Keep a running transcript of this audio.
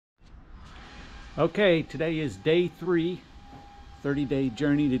Okay, today is day 3, 30-day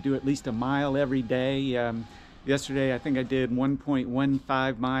journey to do at least a mile every day. Yesterday I think I did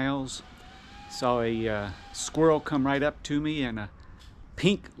 1.15 miles. Saw a squirrel come right up to me and a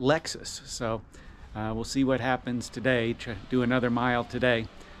pink Lexus. So we'll see what happens today. Try to do another mile today.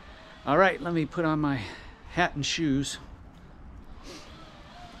 All right, let me put on my hat and shoes.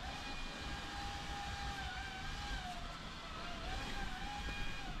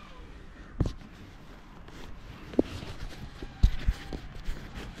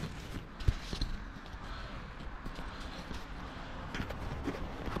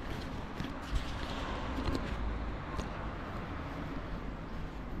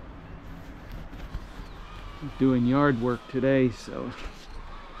 Doing yard work today, so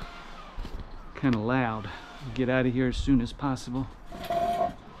kind of loud. I'll get out of here as soon as possible.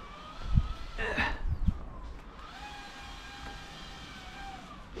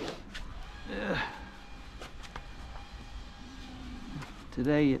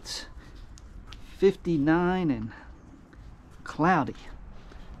 Today it's 59 and cloudy.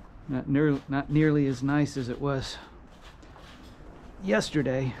 Not nearly as nice as it was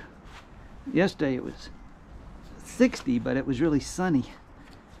yesterday. Yesterday it was 60, but it was really sunny.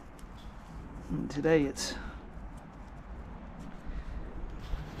 And today it's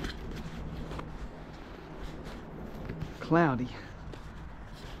cloudy.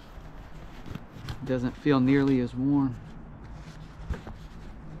 It doesn't feel nearly as warm.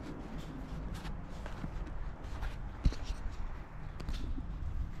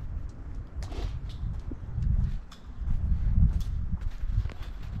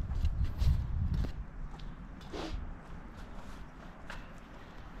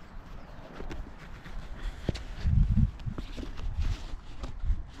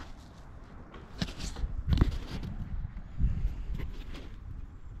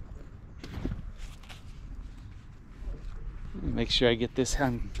 Make sure I get this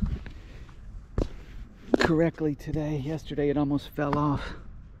hung correctly today. Yesterday it almost fell off.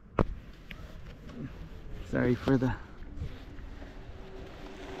 Sorry for the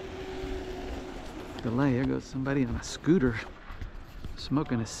delay. There goes somebody on a scooter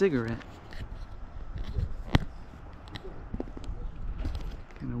smoking a cigarette.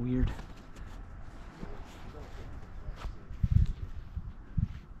 Kind of weird.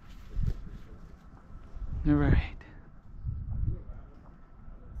 All right.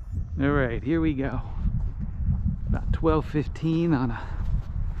 All right, here we go. About 12:15 on a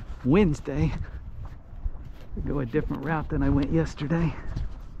Wednesday. I go a different route than I went yesterday.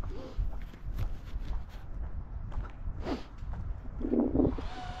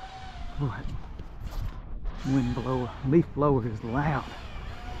 Ooh, wind blower, leaf blower is loud.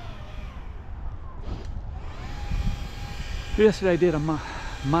 Yesterday I did a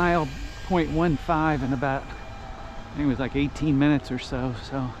mile 0.15 in about, I think it was like 18 minutes or so.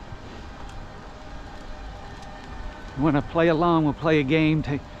 So you want to play along, we'll play a game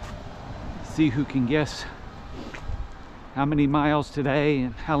to see who can guess how many miles today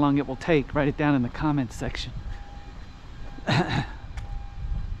and how long it will take. Write it down in the comments section.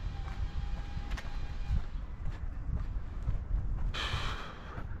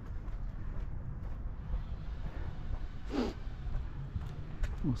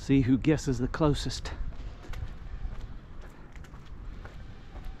 We'll see who guesses the closest.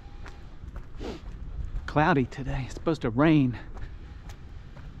 Cloudy today. It's supposed to rain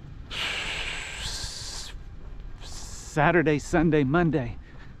Saturday, Sunday, Monday.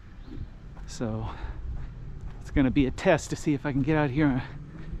 So it's going to be a test to see if I can get out here and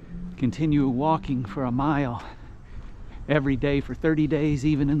continue walking for a mile every day for 30 days,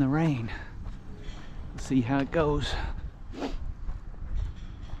 even in the rain. We'll see how it goes.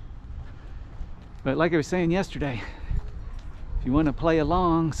 But like I was saying yesterday, if you want to play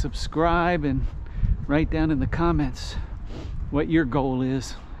along, subscribe and write down in the comments what your goal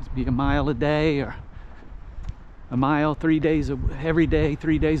is. It'd be a mile a day, or a mile 3 days every day,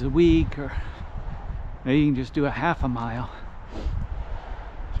 3 days a week, or maybe you can just do a half a mile.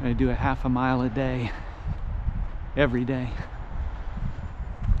 Try to do a half a mile a day, every day.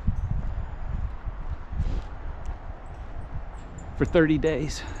 For 30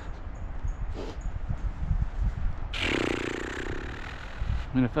 days.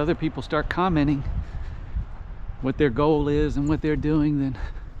 And if other people start commenting what their goal is and what they're doing, then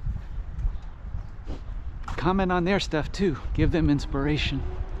comment on their stuff too. Give them inspiration.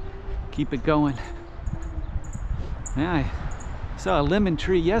 Keep it going. Yeah, I saw a lemon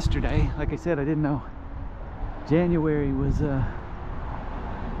tree yesterday. Like I said, I didn't know January was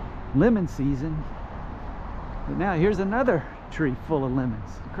lemon season. But now here's another tree full of lemons.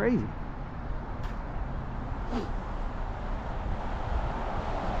 Crazy.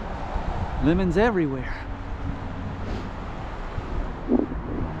 Lemons everywhere.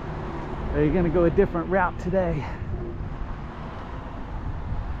 Are you gonna go a different route today?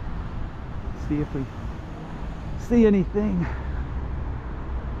 See if we see anything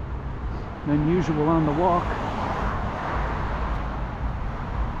unusual on the walk.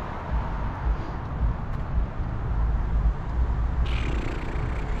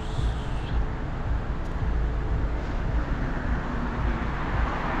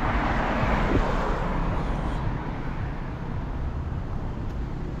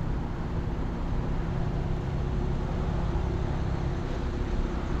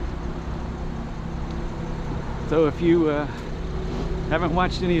 So if you haven't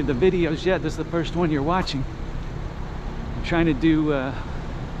watched any of the videos yet, this is the first one you're watching. I'm trying to do at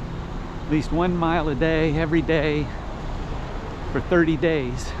least 1 mile a day, every day, for 30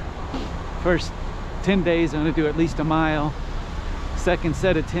 days. First 10 days, I'm going to do at least a mile. Second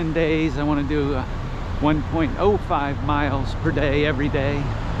set of 10 days, I want to do 1.05 miles per day, every day.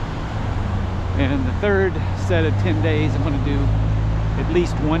 And the third set of 10 days, I'm going to do at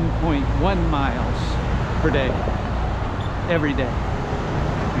least 1.1 miles per day, every day.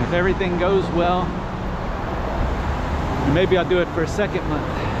 And if everything goes well, maybe I'll do it for a second month.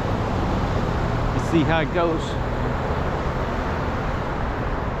 Let's see how it goes.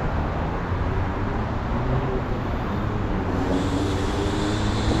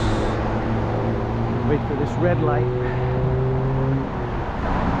 Wait for this red light.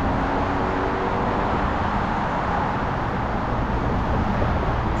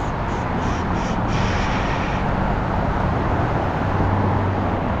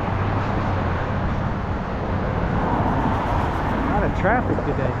 Traffic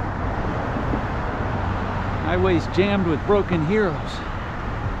today. Highway's jammed with broken heroes.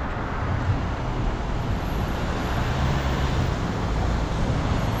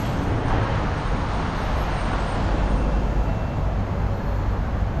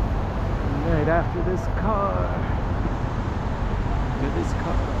 Right after this car. After this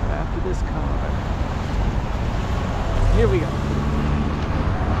car. After this car. Here we go.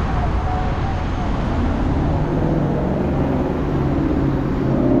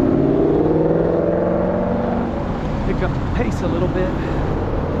 Pick up the pace a little bit.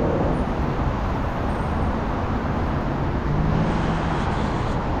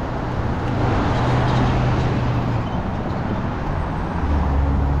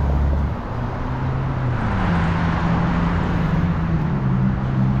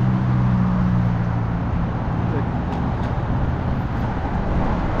 The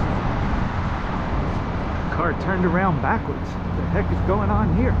car turned around backwards. What the heck is going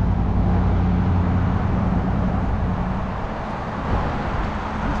on here?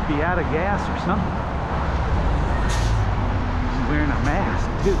 Be out of gas or something. He's wearing a mask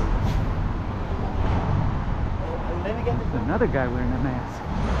too. There's another guy wearing a mask.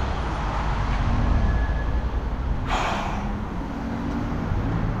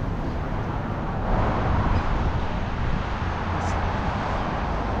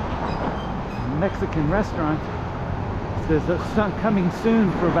 This Mexican restaurant says it's coming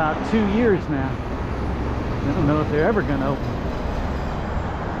soon for about 2 years now. I don't know if they're ever going to open.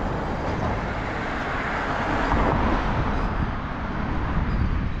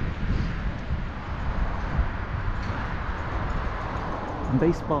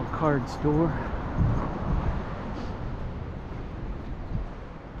 Baseball card store.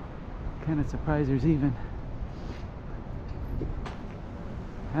 Kind of surprised there's even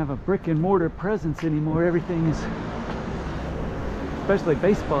have a brick and mortar presence anymore. Everything is, especially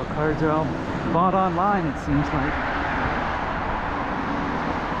baseball cards, are all bought online, it seems like.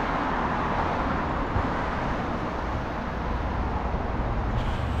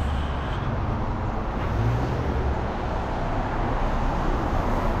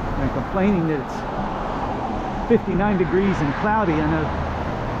 Complaining that it's 59 degrees and cloudy. I know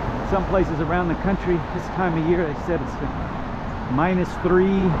some places around the country this time of year they said it's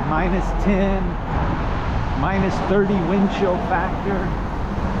 -3, -10, -30 wind chill factor.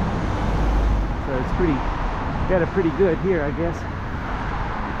 So it's pretty, got it pretty good here, I guess.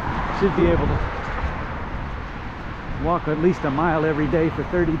 Should be able to walk at least a mile every day for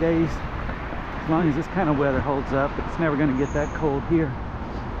 30 days, as long as this kind of weather holds up. But it's never going to get that cold here.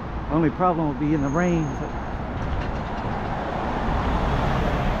 Only problem will be in the rain.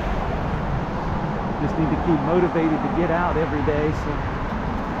 Just need to keep motivated to get out every day. So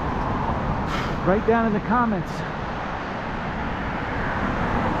write down in the comments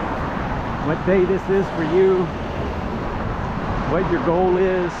what day this is for you, what your goal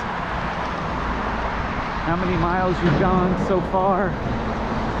is. how many miles you've gone so far.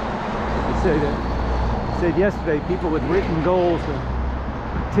 They said yesterday people with written goals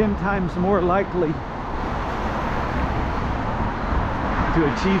are 10 times more likely to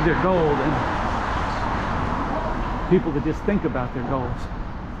achieve their goal than people that just think about their goals.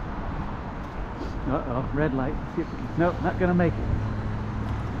 Uh-oh, red light. Nope, not gonna make it.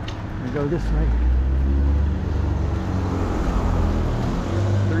 Gonna go this way.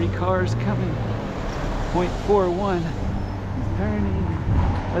 3 cars coming. 0.41 is turning.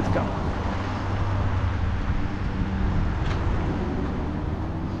 Let's go.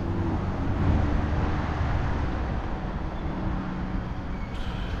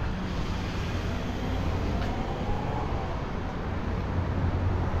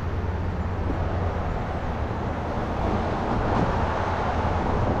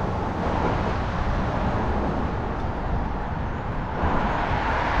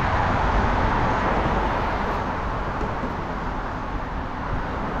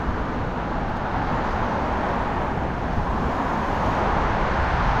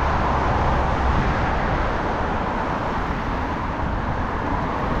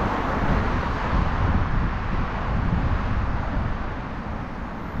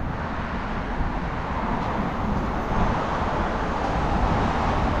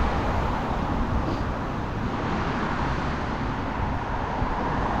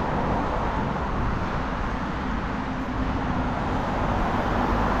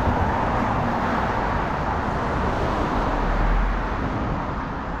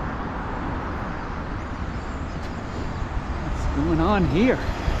 On here,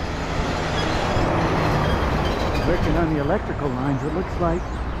 working on the electrical lines, it looks like. I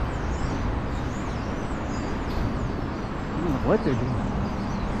don't know what they're doing.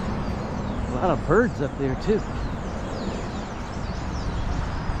 A lot of birds up there too.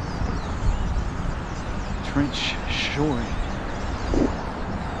 Trench shoring.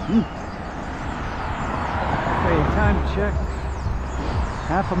 Okay, time check.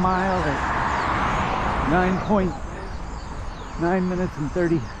 Half a mile at 9 minutes and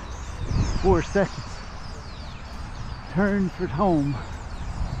 34 seconds. Turn for home.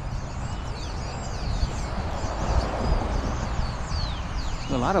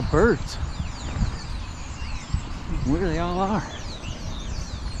 A lot of birds. Where they all are.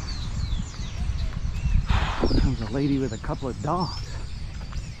 There's a lady with a couple of dogs.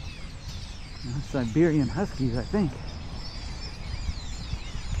 Siberian Huskies, I think.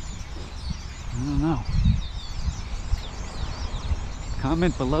 I don't know.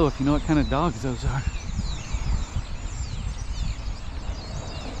 Comment below if you know what kind of dogs those are.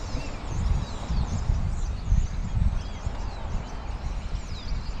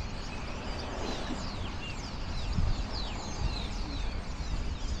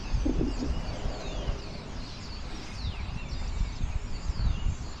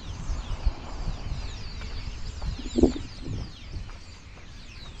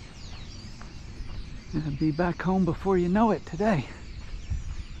 I'll be back home before you know it today.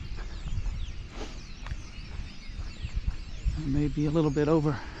 Maybe a little bit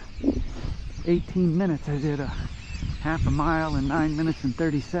over 18 minutes. I did a half a mile in 9 minutes and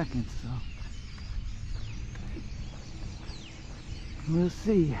 30 seconds, so we'll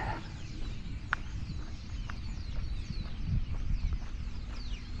see.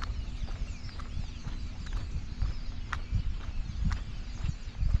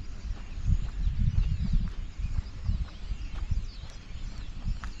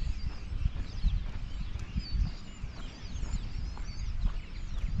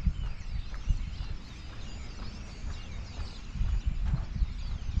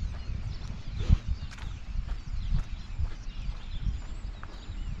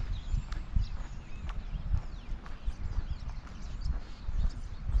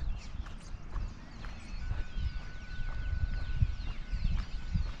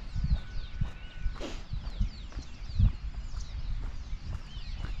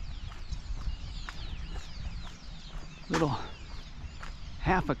 Little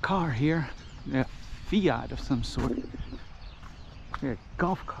half a car here, a Fiat of some sort, a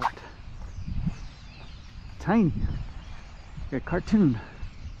golf cart, tiny, a cartoon.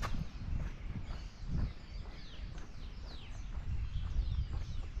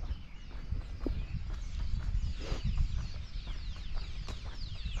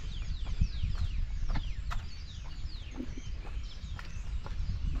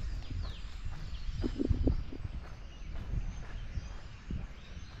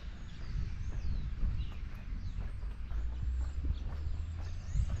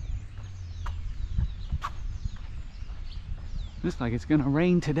 Looks like it's gonna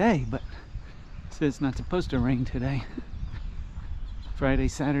rain today, but Says it's not supposed to rain today. Friday,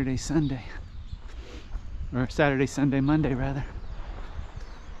 Saturday, Sunday. Or Saturday, Sunday, Monday rather.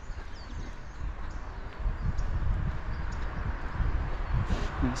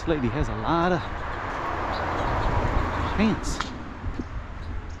 And this lady has a lot of plants.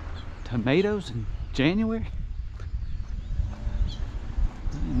 Tomatoes in January.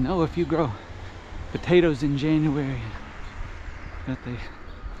 I didn't know if you grow potatoes in January that they are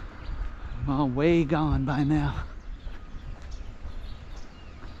all way gone by now.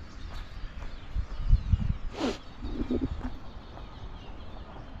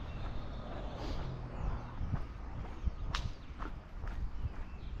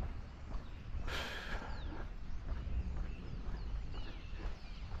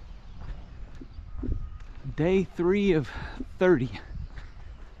 Day 3 of 30.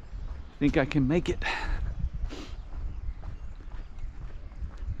 Think I can make it.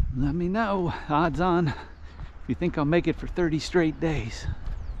 Let me know. Odds on if you think I'll make it for 30 straight days.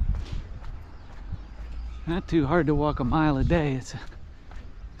 Not too hard to walk a mile a day. It's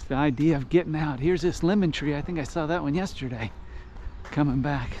the idea of getting out. Here's this lemon tree. I think I saw that one yesterday. Coming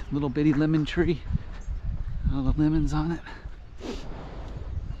back. Little bitty lemon tree. All the lemons on it.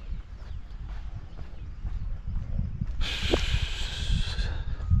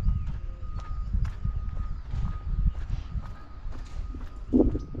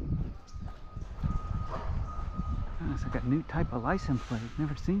 It's like a new type of license plate.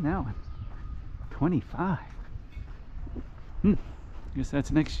 Never seen that one. 25. Guess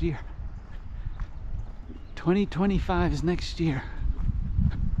that's next year. 2025 is next year.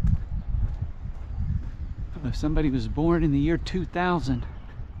 If somebody was born in the year 2000,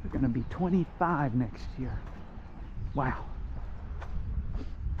 they're gonna be 25 next year. Wow.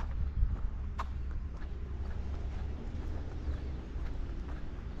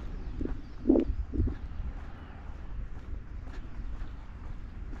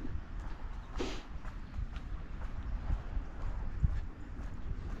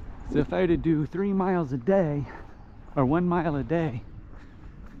 So if I had to do 3 miles a day, or 1 mile a day,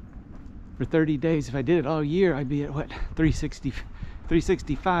 for 30 days, if I did it all year, I'd be at what, 360,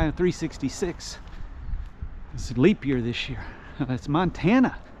 365, 366. It's a leap year this year. It's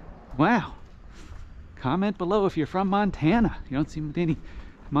Montana. Wow. Comment below if you're from Montana. You don't see any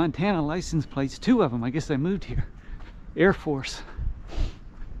Montana license plates. 2 of them. I guess I moved here. Air Force.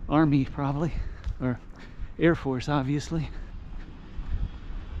 Army probably. Or Air Force obviously.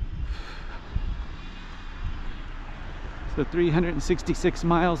 So 366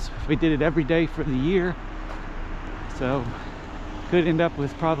 miles if we did it every day for the year. So could end up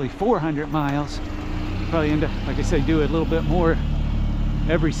with probably 400 miles. Probably end up, like I say, do it a little bit more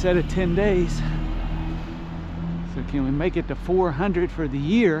every set of 10 days. So can we make it to 400 for the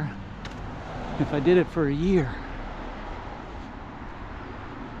year if I did it for a year?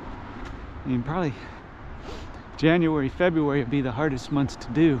 I mean, probably January, February would be the hardest months to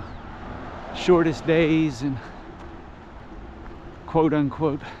do. Shortest days and quote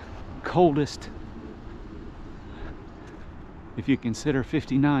unquote coldest, if you consider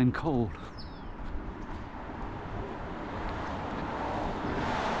 59 cold.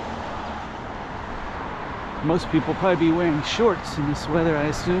 Most people probably be wearing shorts in this weather, I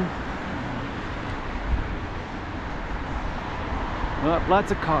assume. Well,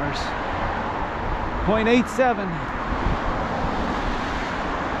 lots of cars. 0.87.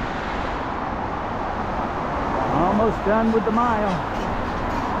 Almost done with the mile.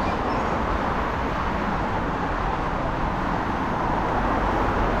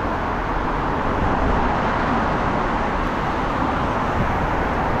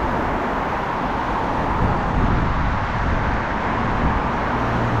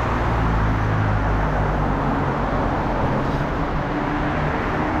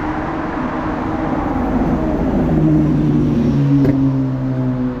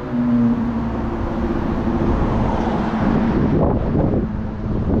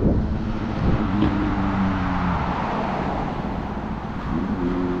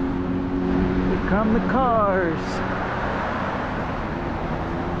 Come the cars.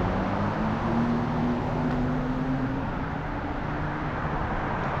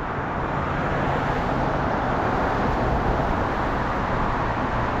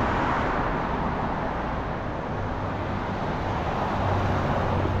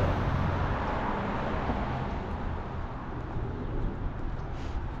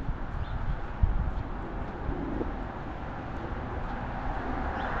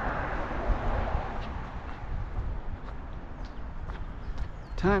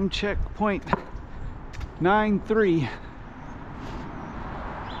 Time check .93.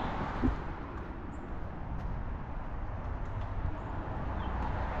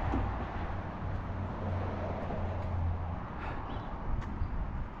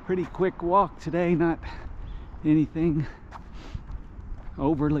 Pretty quick walk today, not anything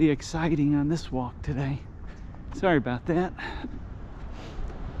overly exciting on this walk today. Sorry about that.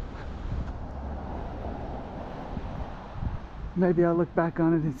 Maybe I'll look back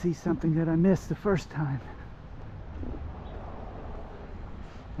on it and see something that I missed the first time.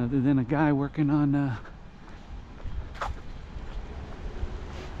 Other than a guy working on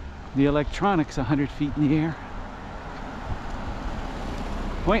the electronics 100 feet in the air.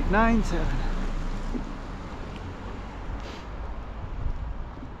 0.97.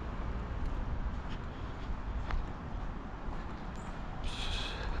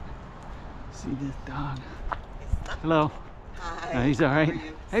 See this dog? Hello. Hi. He's all right. How are you?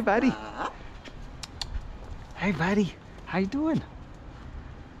 Hey, buddy. Stop. Hey, buddy. How you doing?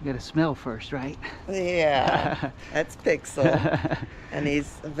 You gotta smell first, right? Yeah, that's Pixel. And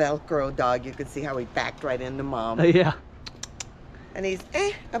he's a Velcro dog. You can see how he backed right into Mom. Yeah. And he's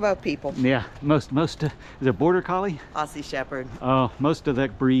about people. Yeah. Most is it Border Collie? Aussie Shepherd. Oh, most of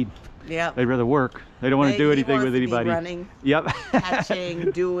that breed. Yep. They'd rather work. They don't want to do anything with anybody. Running, Yep.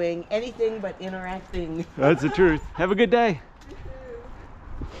 catching, doing anything but interacting. That's the truth. Have a good day.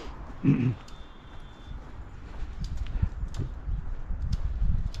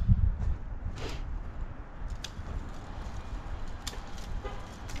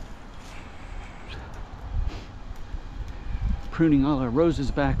 Pruning all our roses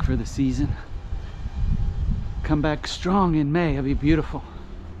back for the season. Come back strong in May. It'll be beautiful.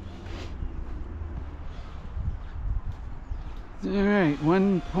 All right,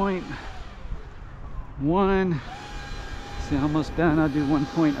 1.1. See, almost done. I'll do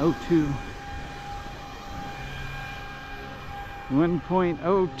 1.02.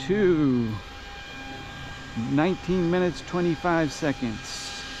 1.02. 19 minutes 25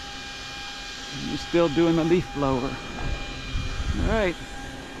 seconds. You're still doing the leaf blower. All right,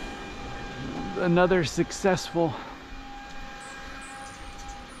 another successful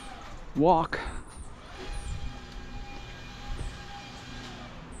walk.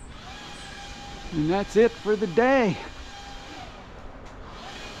 And that's it for the day.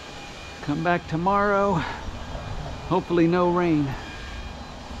 Come back tomorrow. Hopefully no rain.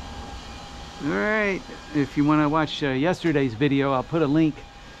 All right, if you want to watch yesterday's video, I'll put a link.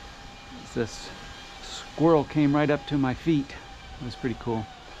 This squirrel came right up to my feet. It was pretty cool.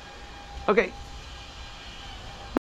 Okay,